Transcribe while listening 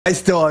I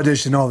still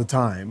audition all the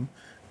time.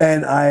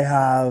 And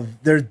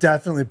there's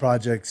definitely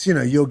projects, you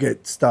know, you'll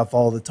get stuff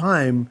all the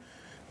time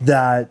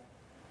that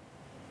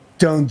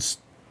don't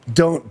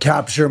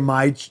capture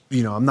my,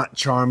 you know, I'm not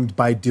charmed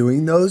by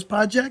doing those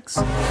projects.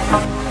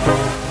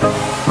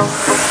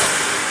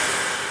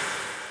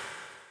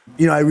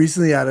 You know, I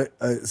recently had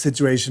a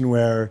situation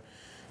where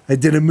I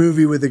did a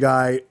movie with a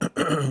guy,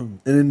 an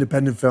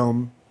independent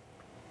film,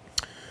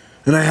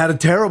 and I had a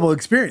terrible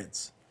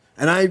experience.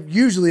 And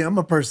I'm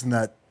a person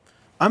that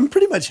I'm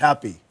pretty much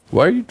happy.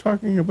 Why are you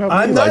talking about me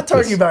I'm not like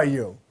talking this? about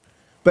you.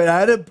 But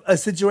I had a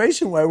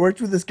situation where I worked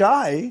with this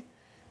guy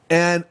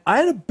and I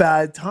had a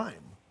bad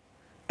time.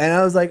 And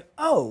I was like,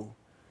 oh,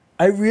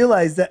 I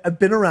realized that I've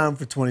been around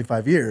for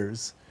 25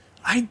 years.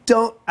 I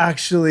don't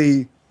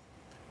actually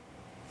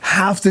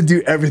have to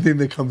do everything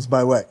that comes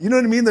my way. You know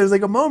what I mean? There's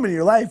like a moment in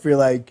your life where you're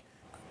like,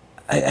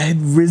 I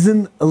had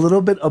risen a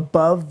little bit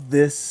above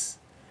this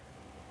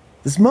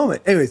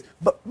moment. Anyways,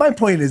 but my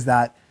point is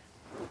that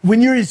when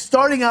you're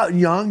starting out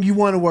young, you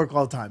want to work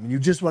all the time. And you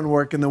just want to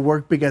work, and the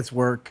work begets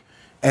work.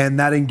 And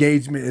that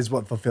engagement is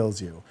what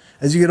fulfills you.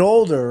 As you get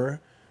older,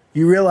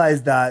 you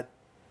realize that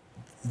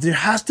there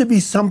has to be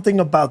something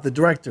about the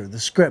director, the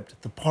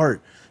script, the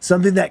part,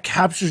 something that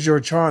captures your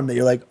charm that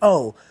you're like,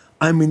 oh,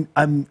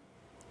 I'm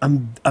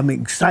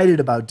excited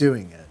about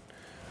doing it.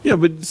 Yeah,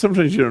 but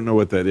sometimes you don't know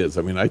what that is.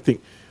 I mean, I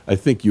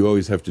think you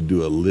always have to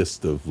do a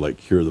list of like,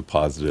 here are the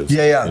positives.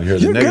 Yeah. And here are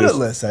the You're good negatives. at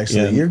lists,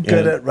 actually. You're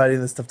good at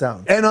writing this stuff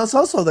down. And it's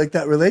also like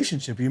that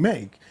relationship you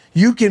make.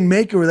 You can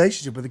make a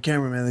relationship with the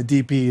cameraman,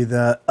 the DP,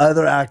 the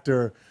other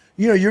actor.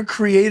 You know, your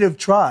creative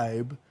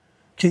tribe,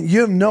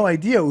 you have no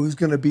idea who's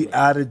going to be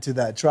added to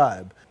that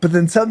tribe. But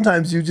then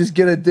sometimes you just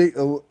get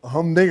a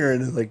humdinger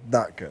and it's like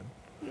not good.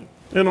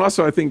 And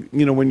also, I think,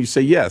 you know, when you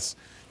say yes,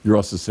 you're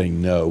also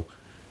saying no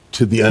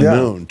to the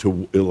unknown.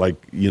 To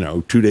like, you know,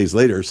 2 days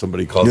later,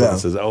 somebody calls up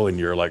and says, oh, and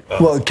you're like,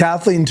 oh. Well,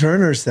 Kathleen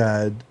Turner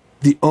said,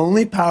 the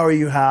only power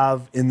you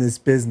have in this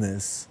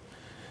business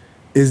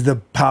is the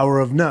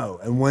power of no.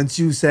 And once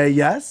you say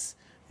yes,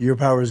 your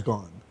power is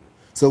gone.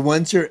 So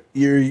once you're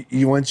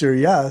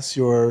yes,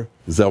 you're...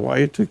 Is that why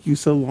it took you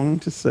so long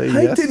to say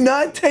yes? I did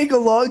not take a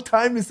long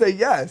time to say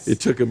yes. It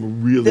took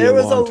him really there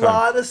a long time. There was a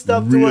lot of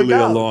stuff to work out. Really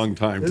a long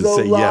time to say yes to this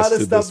There's a lot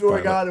of stuff to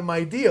work pilot. out in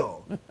my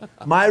deal.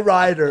 My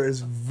rider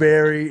is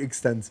very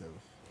extensive.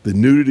 The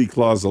nudity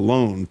clause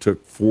alone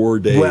took 4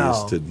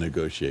 days to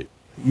negotiate.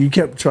 You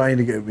kept trying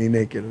to get me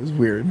naked. It was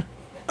weird.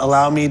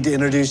 Allow me to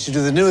introduce you to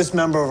the newest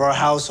member of our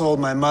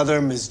household, my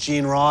mother, Ms.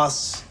 Jean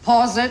Ross.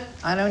 Pause it.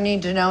 I don't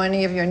need to know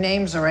any of your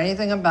names or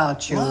anything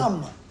about you.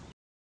 Mom.